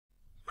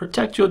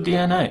Protect your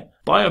DNA.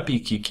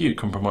 BioPQQ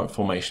can promote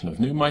formation of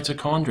new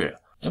mitochondria.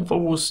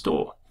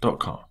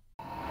 Infowarsstore.com.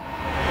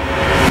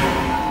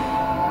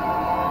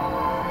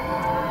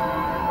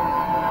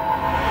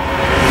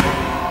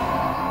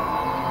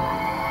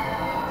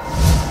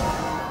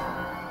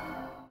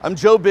 I'm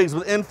Joe Biggs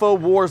with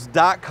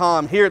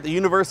Infowars.com here at the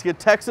University of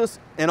Texas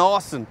in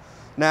Austin.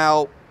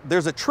 Now,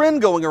 there's a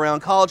trend going around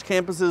college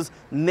campuses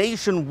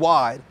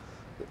nationwide.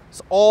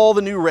 It's all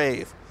the new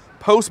rave,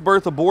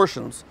 post-birth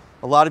abortions.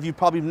 A lot of you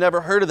probably never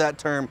heard of that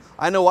term.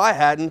 I know I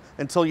hadn't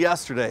until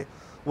yesterday.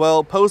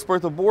 Well,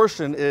 post-birth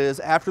abortion is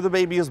after the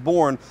baby is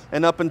born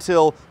and up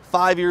until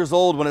 5 years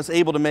old, when it's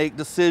able to make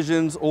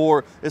decisions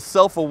or is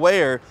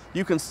self-aware,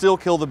 you can still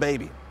kill the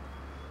baby.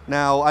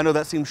 Now, I know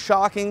that seems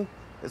shocking.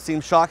 It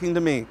seems shocking to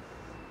me,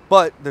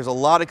 but there's a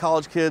lot of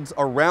college kids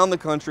around the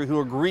country who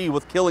agree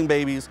with killing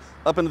babies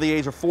up into the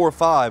age of 4 or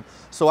 5.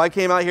 So I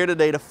came out here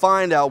today to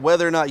find out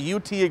whether or not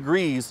UT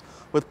agrees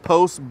with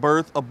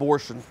post-birth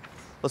abortion.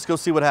 Let's go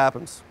see what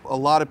happens. A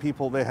lot of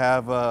people, they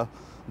have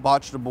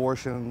botched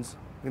abortions.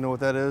 You know what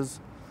that is?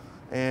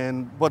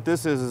 And what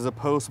this is a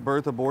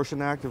post-birth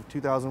abortion act of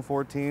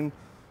 2014,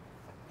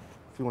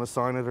 if you want to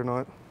sign it or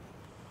not.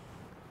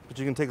 But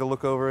you can take a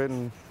look over it.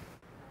 And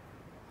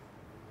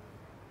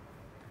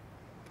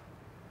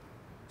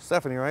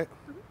Stephanie, right?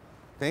 Mm-hmm.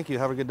 Thank you.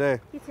 Have a good day.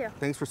 You too.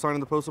 Thanks for signing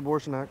the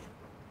Post-Abortion Act.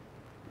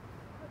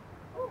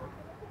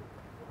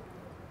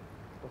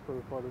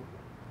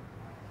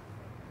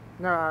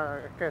 No,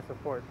 I can't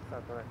support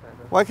stuff like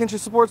that. Why can't you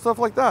support stuff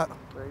like that?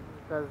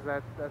 Because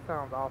that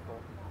sounds awful.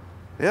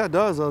 Yeah, it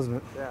does, doesn't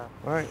it? Yeah.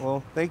 All right,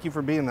 well, thank you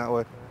for being that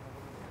way.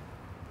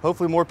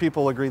 Hopefully more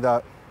people agree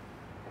that.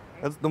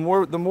 That's the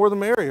more the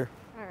merrier.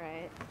 All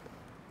right.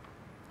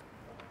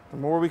 The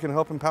more we can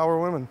help empower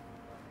women.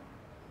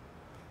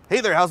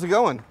 Hey there, how's it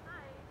going? Hi.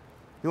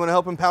 You want to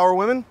help empower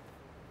women?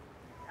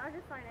 I'll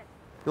just sign it.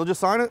 You'll just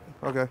sign it?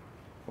 Okay.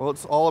 Well,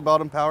 it's all about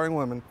empowering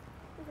women.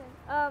 Okay.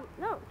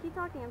 No, keep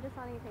talking. I'm just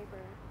signing a paper.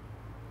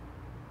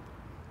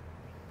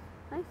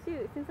 Nice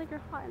suit. Seems like you're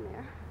hot in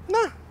there.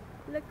 Nah.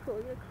 You look cool.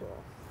 You look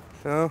cool.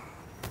 Yeah.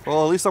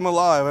 Well, at least I'm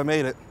alive. I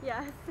made it.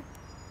 Yes.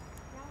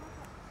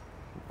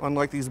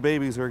 Unlike these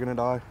babies who are going to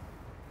die.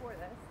 For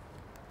this.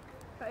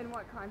 But in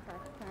what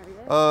context? Can I read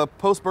it?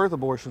 Post-birth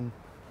abortion.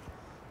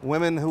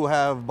 Women who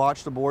have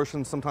botched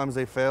abortions, sometimes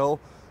they fail,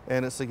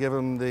 and it's to give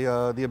them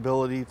the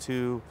ability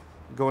to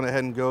go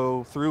ahead and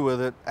go through with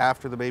it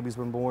after the baby's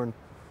been born.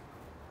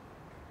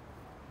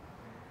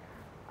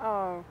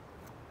 Oh.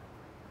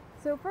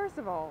 So first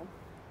of all,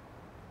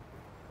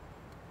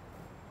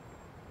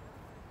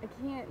 I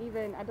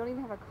don't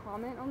even have a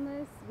comment on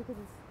this because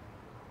it's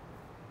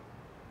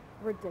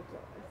ridiculous.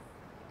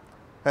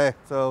 Hey,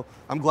 so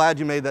I'm glad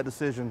you made that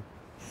decision.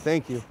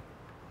 Thank you.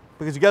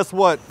 Because guess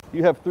what?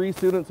 You have 3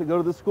 students that go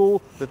to this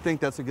school that think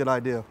that's a good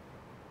idea.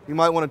 You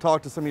might want to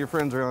talk to some of your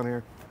friends around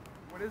here.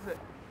 What is it?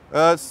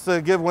 It's to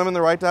give women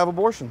the right to have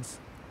abortions.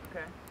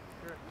 Okay,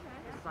 sure.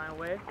 Okay. Sign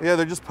away? Yeah,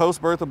 they're just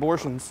post-birth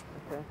abortions.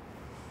 Okay.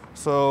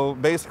 So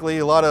basically,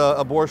 a lot of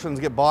abortions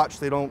get botched.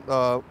 They don't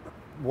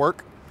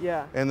work.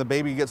 Yeah. And the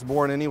baby gets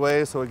born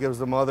anyway, so it gives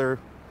the mother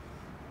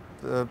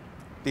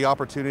the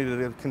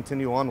opportunity to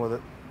continue on with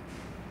it.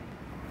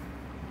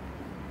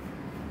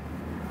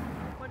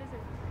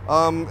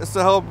 It's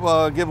to help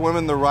give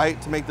women the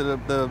right to make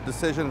the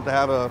decision to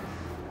have a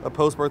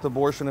post-birth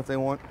abortion if they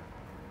want.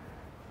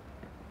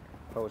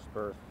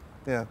 Post-birth.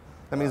 Yeah.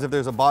 That means if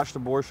there's a botched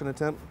abortion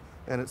attempt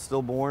and it's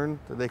still born,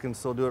 that they can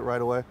still do it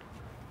right away.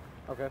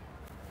 Okay.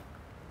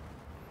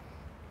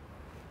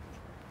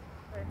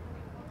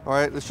 All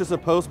right, it's just a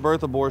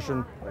post-birth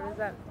abortion. What does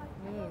that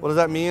mean? What does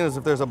that mean is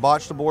if there's a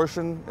botched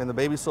abortion and the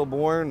baby's still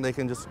born, they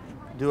can just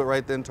do it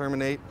right then,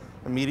 terminate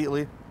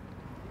immediately.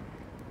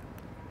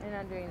 You're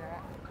not doing that.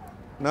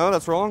 No,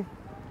 that's wrong.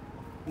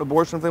 An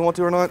abortion if they want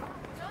to or not. Don't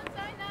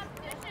sign that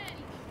petition.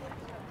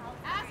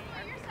 Ask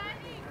what you're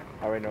signing.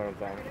 I already know what I'm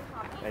signing.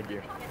 Thank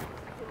you.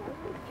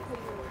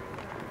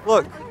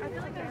 Look,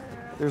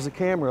 there's a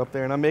camera up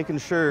there and I'm making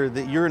sure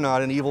that you're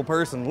not an evil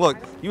person. Look,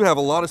 you have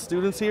a lot of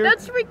students here.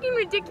 That's freaking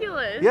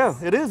ridiculous. Yeah,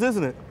 it is,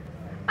 isn't it?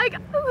 Like,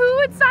 who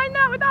would sign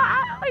that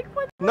without, like,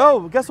 what?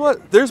 No, guess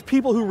what? There's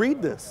people who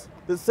read this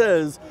that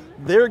says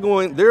they're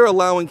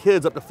allowing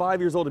kids up to 5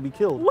 years old to be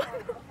killed. What?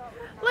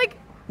 Like,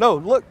 no,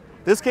 look,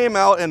 this came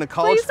out in a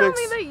college please tell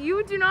fix. me that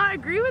you do not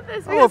agree with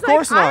this. Oh, of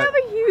course like, not. I have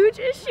a huge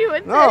issue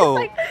with No,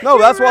 this. Like, no,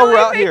 that's why we're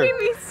out you're here.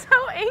 making me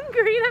so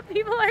angry that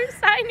people are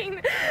signing.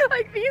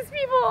 Like, these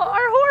people are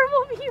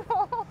horrible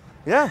people.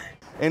 Yeah,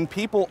 and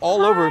people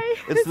all over.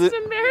 It's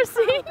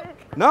embarrassing.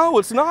 No,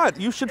 it's not.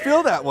 You should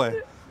feel that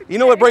way. You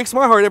know, it breaks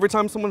my heart every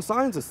time someone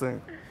signs this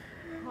thing.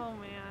 Oh,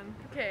 man.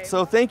 Okay.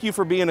 So thank you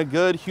for being a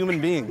good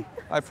human being.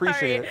 I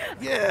appreciate it.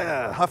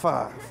 Yeah, high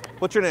five.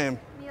 What's your name?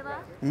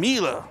 Mila.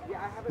 Mila.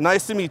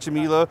 Nice to meet you,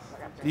 Mila.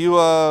 Do you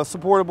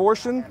support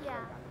abortion? Yeah.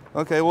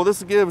 Okay, well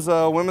this gives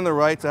women the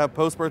right to have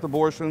post-birth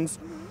abortions,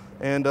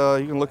 and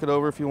you can look it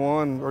over if you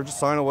want, or just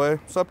sign away.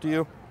 It's up to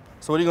you.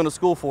 So what are you going to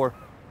school for?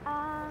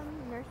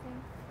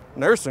 Nursing.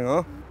 Nursing,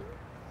 huh?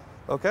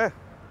 Okay.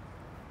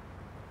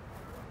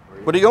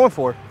 What are you going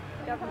for?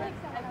 Government.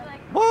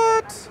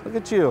 What? Look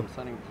at you.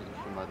 Signing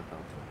petition by the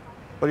council.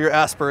 What are your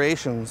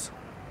aspirations?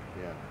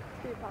 Yeah.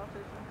 Be a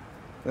politician.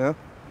 Yeah?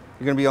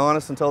 You're going to be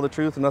honest and tell the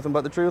truth and nothing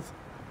but the truth?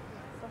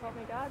 So help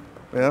me God.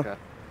 Yeah? Okay.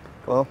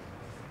 Well,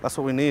 that's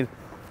what we need.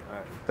 All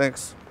right.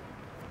 Thanks.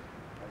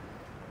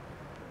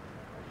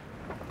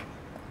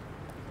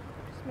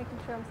 Just making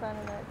sure I'm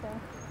signing the right thing.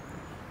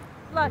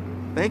 Good luck.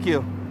 Thank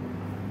you.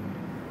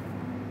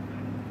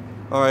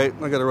 All right,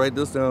 I got to write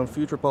this down.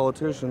 Future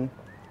politician.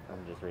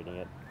 I'm just reading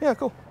it. Yeah,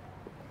 cool.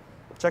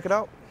 Check it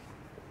out.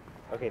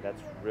 Okay,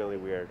 that's really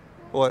weird.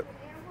 What?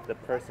 The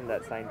person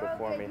that signed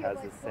before me has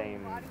the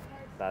same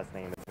last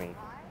name as me.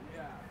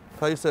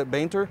 How you said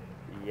Bainter?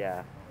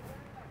 Yeah.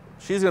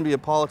 She's going to be a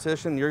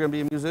politician. You're going to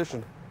be a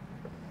musician.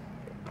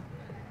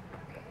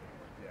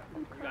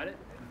 You got it?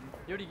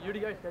 You already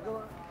got your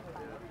schedule?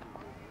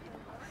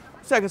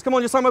 Seconds. Come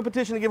on, just sign my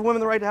petition to give women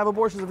the right to have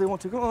abortions if they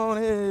want to. Come on,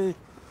 hey.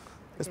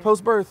 It's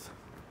post-birth.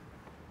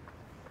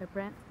 Hey,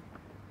 Brent.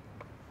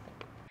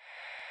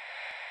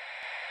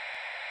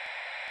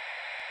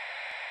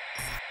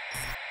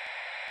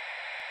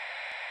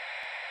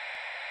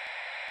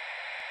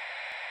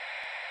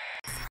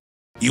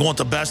 You want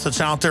the best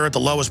that's out there at the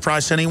lowest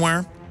price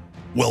anywhere?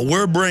 Well,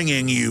 we're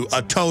bringing you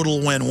a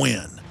total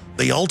win-win.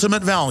 The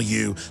ultimate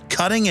value,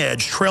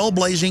 cutting-edge,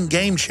 trailblazing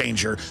game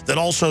changer that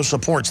also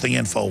supports the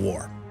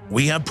InfoWar.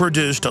 We have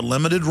produced a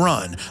limited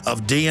run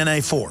of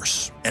DNA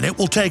Force, and it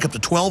will take up to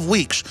 12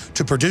 weeks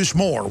to produce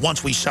more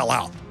once we sell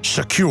out.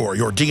 Secure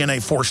your DNA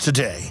Force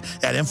today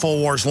at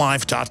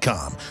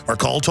InfoWarsLife.com or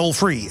call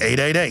toll-free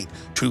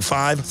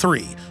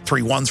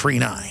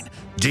 888-253-3139.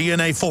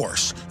 DNA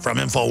Force from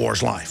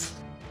InfoWars Life.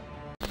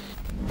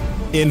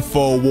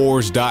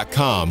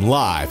 Infowars.com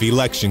live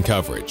election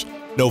coverage,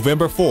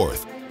 November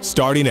 4th,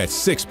 starting at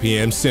 6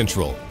 p.m.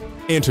 Central.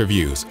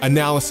 Interviews,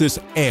 analysis,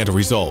 and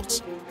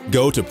results.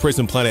 Go to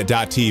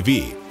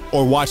prisonplanet.tv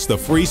or watch the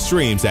free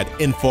streams at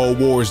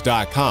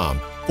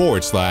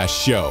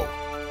Infowars.com/show.